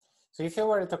 So if you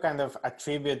were to kind of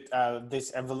attribute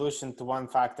this evolution to one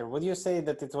factor, would you say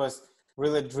that it was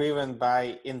really driven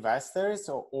by investors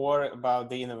or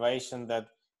about the innovation that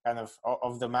kind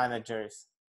of the managers?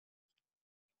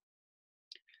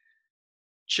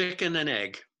 Chicken and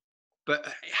egg,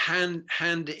 but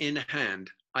hand in hand.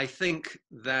 I think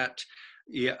that,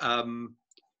 you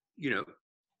know,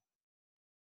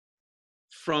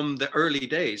 from the early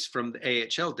days, from the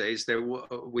AHL days,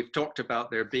 we've talked about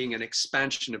there being an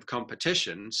expansion of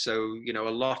competition. So, you know,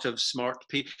 a lot of smart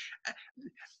people,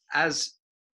 as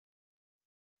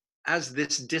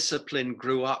this discipline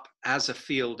grew up as a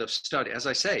field of study, as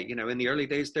I say, you know, in the early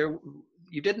days,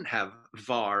 you didn't have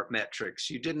VAR metrics,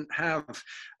 you didn't have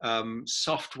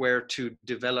software to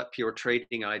develop your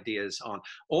trading ideas on.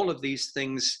 All of these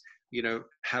things, you know,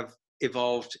 have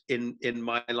evolved in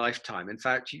my lifetime. In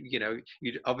fact, you know,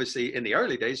 you obviously in the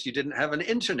early days, you didn't have an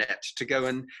internet to go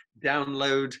and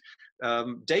download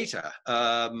data.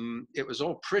 It was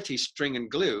all pretty string and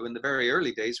glue. In the very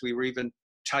early days, we were even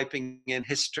typing in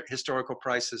historical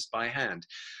prices by hand.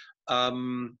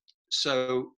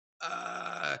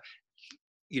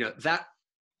 You know, that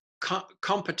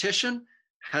competition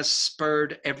has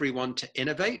spurred everyone to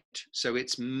innovate. So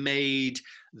it's made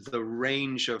the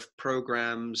range of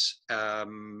programs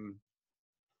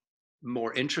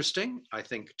more interesting, I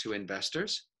think, to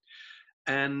investors.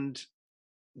 And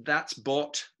that's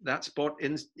bought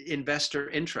investor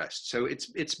interest. So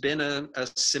it's been a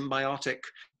symbiotic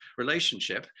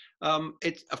relationship.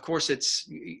 Of course, it's,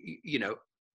 you know,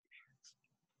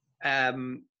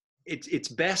 it's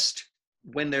best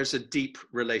when there's a deep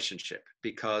relationship,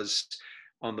 because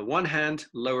on the one hand,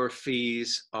 lower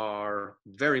fees are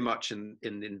very much in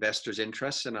investors'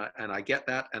 interests, and I get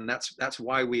that, and that's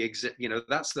why we exist. You know,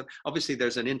 obviously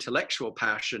there's an intellectual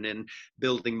passion in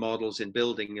building models, in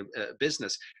building a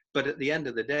business, but at the end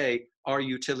of the day, our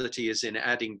utility is in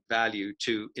adding value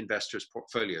to investors'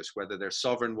 portfolios, whether they're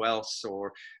sovereign wealths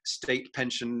or state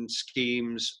pension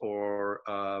schemes or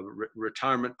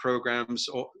retirement programs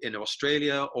in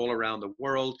Australia, all around the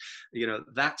world. You know,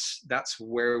 that's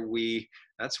where we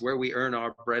earn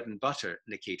our bread and butter,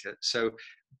 Nikita. So,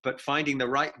 but finding the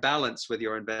right balance with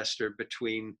your investor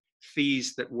between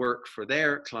fees that work for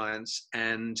their clients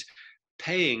and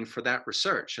paying for that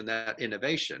research and that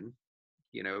innovation,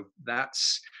 you know,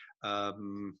 that's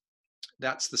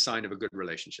the sign of a good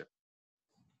relationship.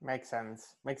 Makes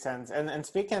sense. And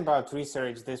speaking about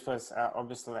research, this was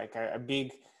obviously like a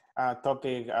big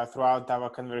topic throughout our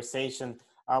conversation.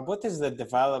 What is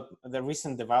the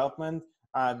recent development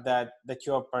that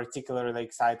you're particularly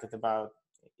excited about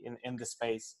in the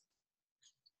space?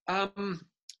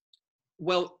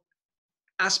 Well,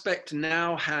 Aspect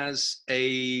now has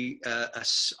a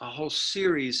whole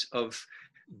series of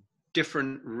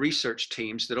different research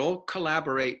teams that all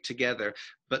collaborate together,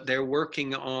 but they're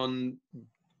working on,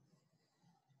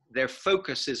 their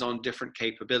focus is on different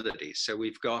capabilities. So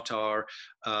we've got our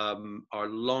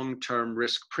long-term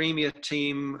risk premia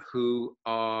team, who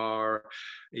are,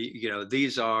 you know,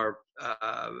 these are,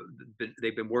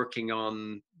 they've been working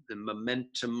on the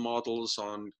momentum models,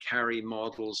 on carry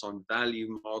models, on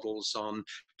value models, on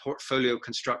portfolio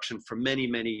construction for many,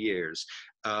 many years.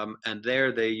 And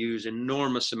there they use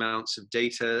enormous amounts of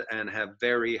data and have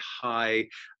very high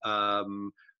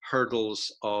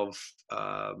hurdles of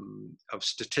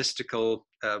statistical,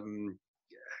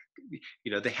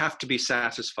 you know, they have to be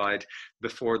satisfied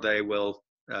before they will,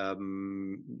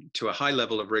 to a high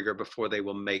level of rigor, before they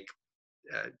will make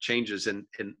changes in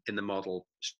the model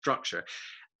structure.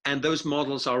 And those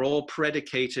models are all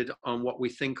predicated on what we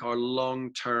think are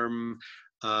long-term,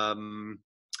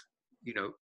 you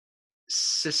know,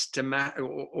 systematic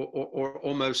or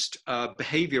almost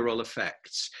behavioral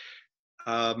effects.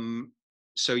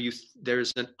 So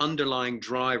there's an underlying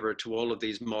driver to all of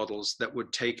these models that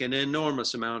would take an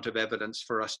enormous amount of evidence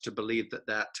for us to believe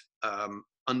that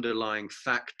underlying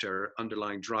factor,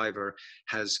 underlying driver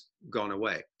has gone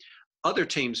away. Other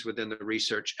teams within the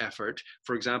research effort,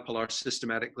 for example, our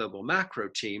systematic global macro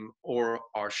team or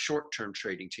our short-term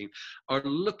trading team, are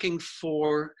looking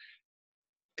for,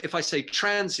 if I say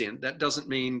transient, that doesn't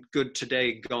mean good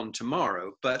today, gone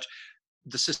tomorrow, but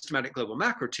the systematic global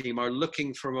macro team are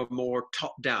looking from a more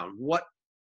top-down. What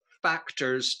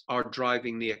factors are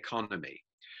driving the economy?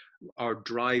 are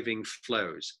driving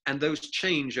flows, and those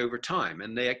change over time,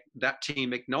 and that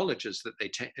team acknowledges that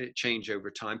they change over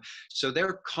time. So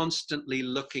they're constantly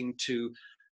looking to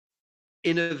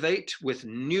innovate with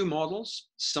new models.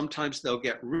 Sometimes they'll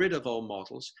get rid of all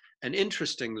models, and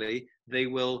interestingly, they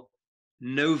will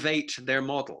novate their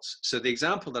models. So the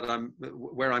example that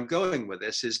where I'm going with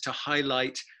this is to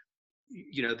highlight,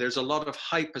 there's a lot of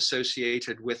hype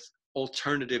associated with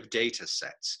alternative data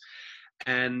sets.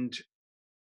 And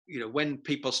when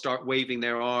people start waving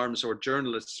their arms, or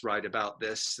journalists write about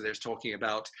this, they're talking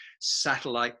about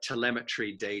satellite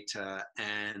telemetry data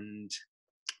and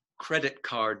credit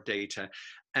card data,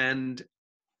 and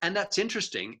that's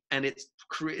interesting, and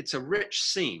it's a rich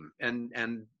seam,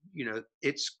 and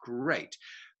it's great,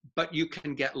 but you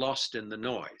can get lost in the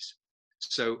noise.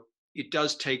 So it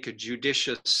does take a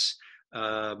judicious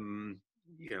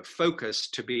focus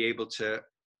to be able to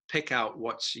pick out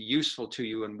what's useful to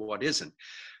you and what isn't.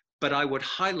 But I would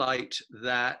highlight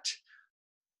that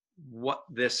what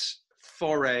this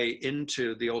foray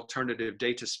into the alternative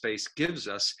data space gives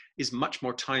us is much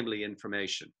more timely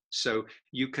information. So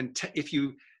you can, if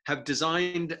you have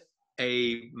designed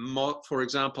for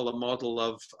example, a model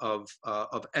of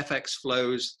FX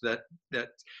flows that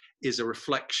is a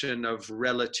reflection of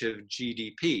relative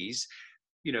GDPs,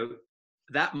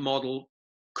 that model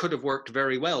could have worked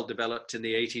very well, developed in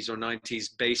the 80s or 90s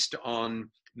based on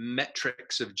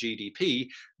metrics of GDP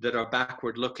that are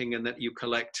backward looking and that you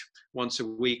collect once a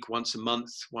week, once a month,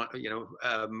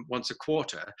 once a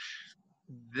quarter.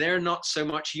 They're not so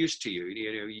much used to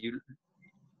you.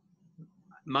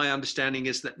 My understanding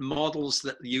is that models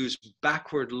that use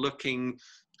backward looking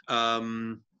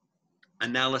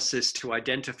analysis to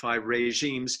identify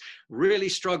regimes really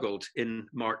struggled in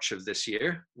March of this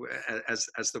year,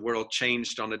 as the world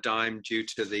changed on a dime due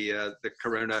to the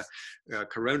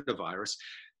coronavirus.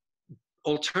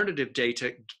 Alternative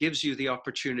data gives you the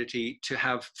opportunity to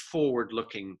have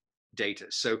forward-looking data.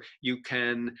 So you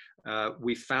can,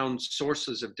 we found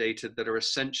sources of data that are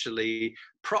essentially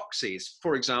proxies,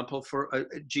 for example, for a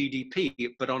GDP,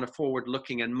 but on a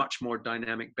forward-looking and much more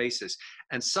dynamic basis.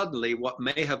 And suddenly what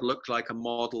may have looked like a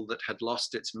model that had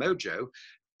lost its mojo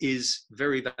is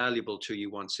very valuable to you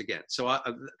once again. So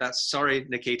that's, sorry,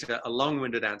 Nikita, a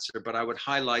long-winded answer, but I would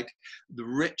highlight the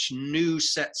rich new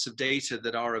sets of data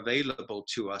that are available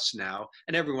to us now.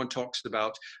 And everyone talks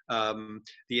about the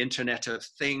Internet of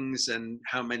Things and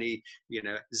how many,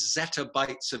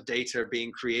 zettabytes of data are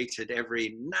being created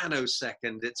every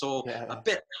nanosecond. It's all a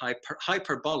bit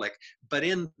hyperbolic, but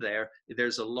in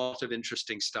there's a lot of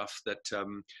interesting stuff that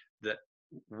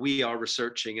we are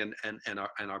researching and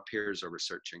our peers are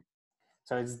researching.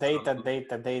 So it's data, and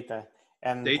data,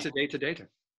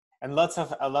 and lots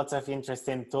of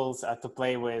interesting tools to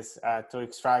play with to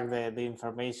extract the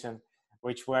information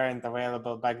which weren't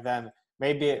available back then.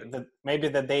 Maybe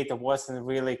the data wasn't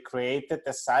really created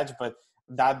as such, but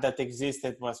that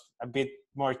existed was a bit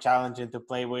more challenging to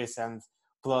play with and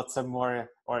plot some more,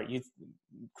 or you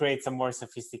create some more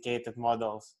sophisticated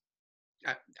models.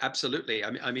 Absolutely.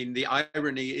 I mean, the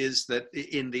irony is that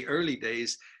in the early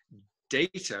days,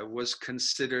 data was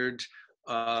considered,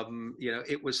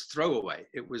 it was throwaway.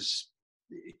 It was,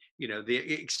 the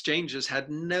exchanges had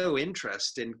no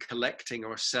interest in collecting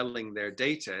or selling their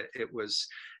data. It was,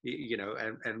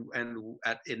 and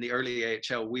in the early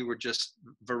AHL, we were just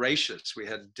voracious. We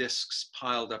had disks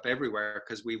piled up everywhere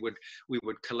because we would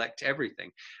collect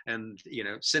everything. And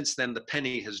since then the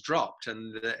penny has dropped,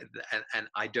 and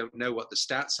I don't know what the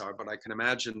stats are, but I can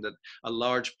imagine that a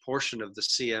large portion of the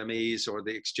CMEs or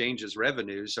the exchanges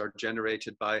revenues are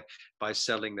generated by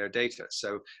selling their data.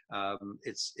 So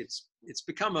it's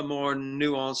become a more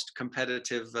nuanced,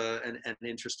 competitive, and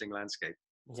interesting landscape.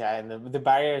 Yeah, and the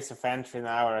barriers of entry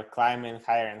now are climbing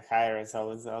higher and higher as a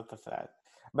result of that.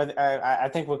 But I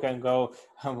think we can go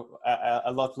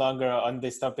a lot longer on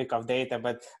this topic of data.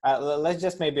 But let's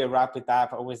just maybe wrap it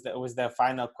up with the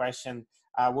final question.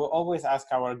 We'll always ask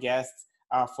our guests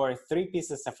for 3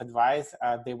 pieces of advice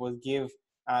they would give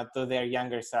to their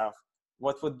younger self.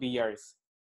 What would be yours?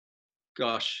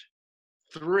 Gosh,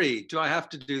 3. Do I have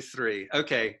to do 3?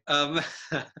 Okay.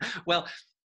 Well.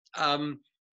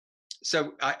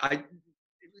 So I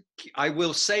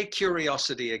will say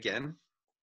curiosity again.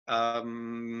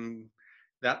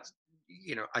 That,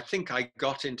 I think I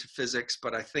got into physics,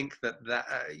 but I think that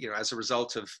as a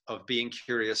result of being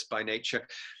curious by nature,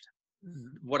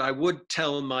 what I would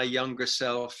tell my younger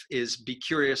self is be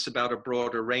curious about a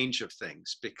broader range of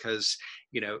things, because,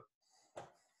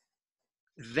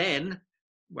 then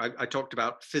I talked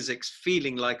about physics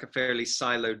feeling like a fairly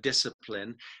siloed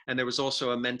discipline, and there was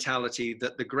also a mentality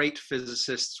that the great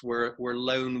physicists were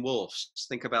lone wolves.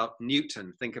 Think about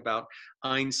Newton, think about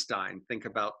Einstein, think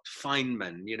about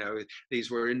Feynman. You know, these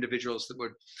were individuals that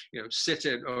would, you know, sit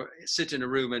in a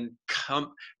room and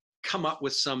come up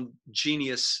with some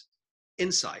genius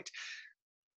insight.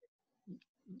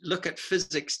 Look at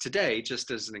physics today, just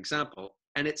as an example,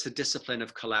 and it's a discipline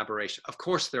of collaboration. Of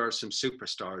course, there are some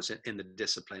superstars in the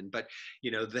discipline, but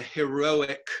you know, the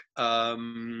heroic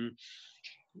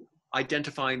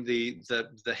identifying the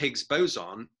Higgs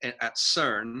boson at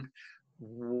CERN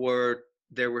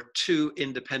there were two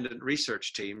independent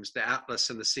research teams, the Atlas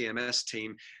and the CMS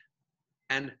team,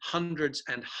 and hundreds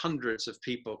of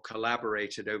people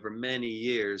collaborated over many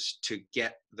years to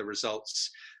get the results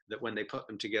that, when they put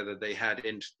them together, they had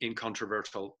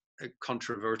incontrovertible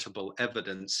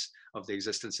evidence of the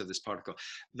existence of this particle.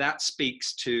 That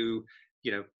speaks to,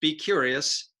 you know, be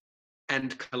curious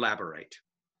and collaborate.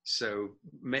 So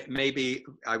maybe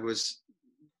I was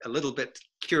a little bit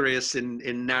curious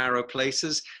in narrow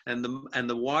places, and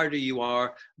the wider you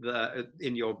are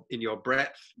in your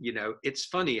breadth, you know, it's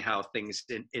funny how things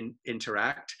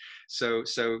interact. So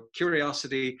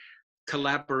curiosity,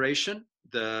 collaboration,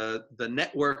 the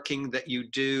networking that you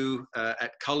do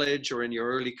at college or in your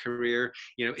early career,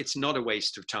 you know, it's not a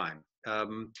waste of time.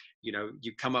 You know,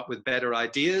 you come up with better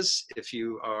ideas if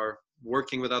you are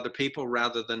working with other people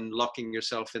rather than locking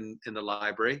yourself in the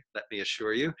library, let me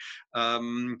assure you.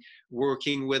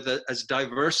 Working with as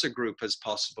diverse a group as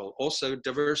possible. Also,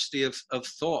 diversity of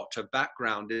thought, of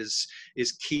background is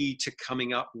key to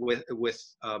coming up with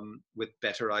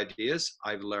better ideas,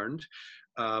 I've learned.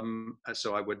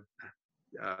 So I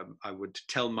would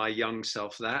tell my young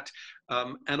self that.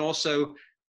 And also,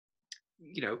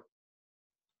 you know,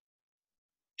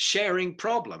 sharing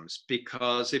problems,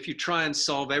 because if you try and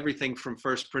solve everything from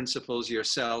first principles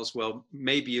yourselves, well,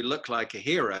 maybe you look like a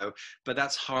hero, but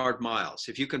that's hard miles.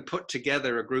 If you can put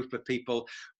together a group of people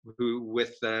who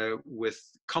with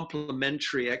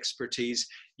complementary expertise,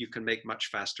 you can make much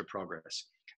faster progress.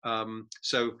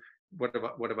 So what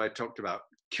have I talked about?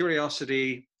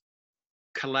 Curiosity,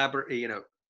 collaborate, you know,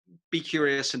 be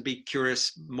curious and be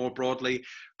curious more broadly,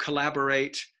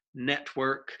 collaborate,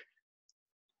 network,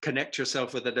 connect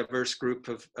yourself with a diverse group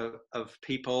of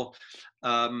people,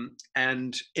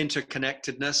 and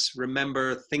interconnectedness.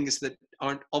 Remember, things that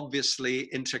aren't obviously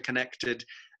interconnected,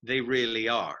 they really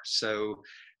are. So,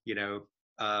 you know,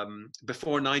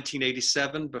 before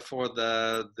 1987, before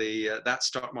that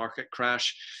stock market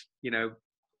crash, you know,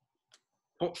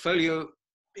 portfolio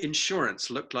insurance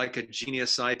looked like a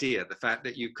genius idea. The fact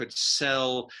that you could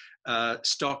sell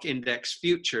stock index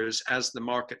futures as the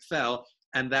market fell,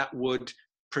 and that would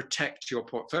protect your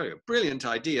portfolio. Brilliant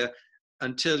idea,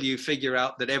 until you figure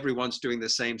out that everyone's doing the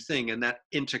same thing, and that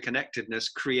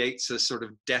interconnectedness creates a sort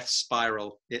of death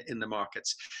spiral in the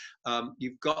markets.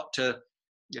 You've got to,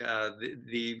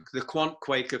 the quant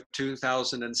quake of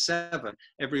 2007,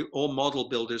 all model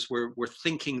builders were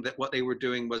thinking that what they were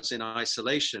doing was in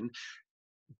isolation,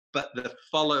 but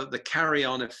the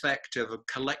carry-on effect of a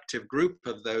collective group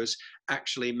of those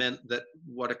actually meant that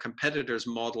what a competitor's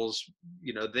models,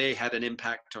 you know, they had an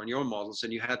impact on your models,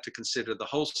 and you had to consider the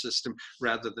whole system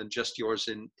rather than just yours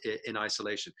in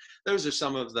isolation. Those are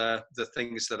some of the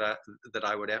things that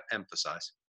I would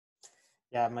emphasize.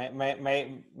 Yeah,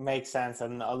 makes sense,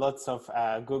 and lots of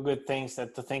good things to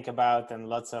think about, and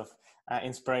lots of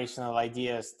inspirational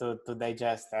ideas to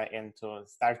digest and to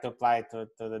start to apply to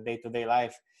the day-to-day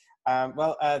life.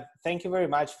 Well, thank you very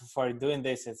much for doing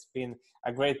this. It's been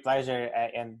a great pleasure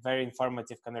and very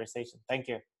informative conversation. Thank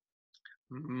you.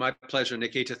 My pleasure,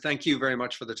 Nikita. Thank you very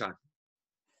much for the time.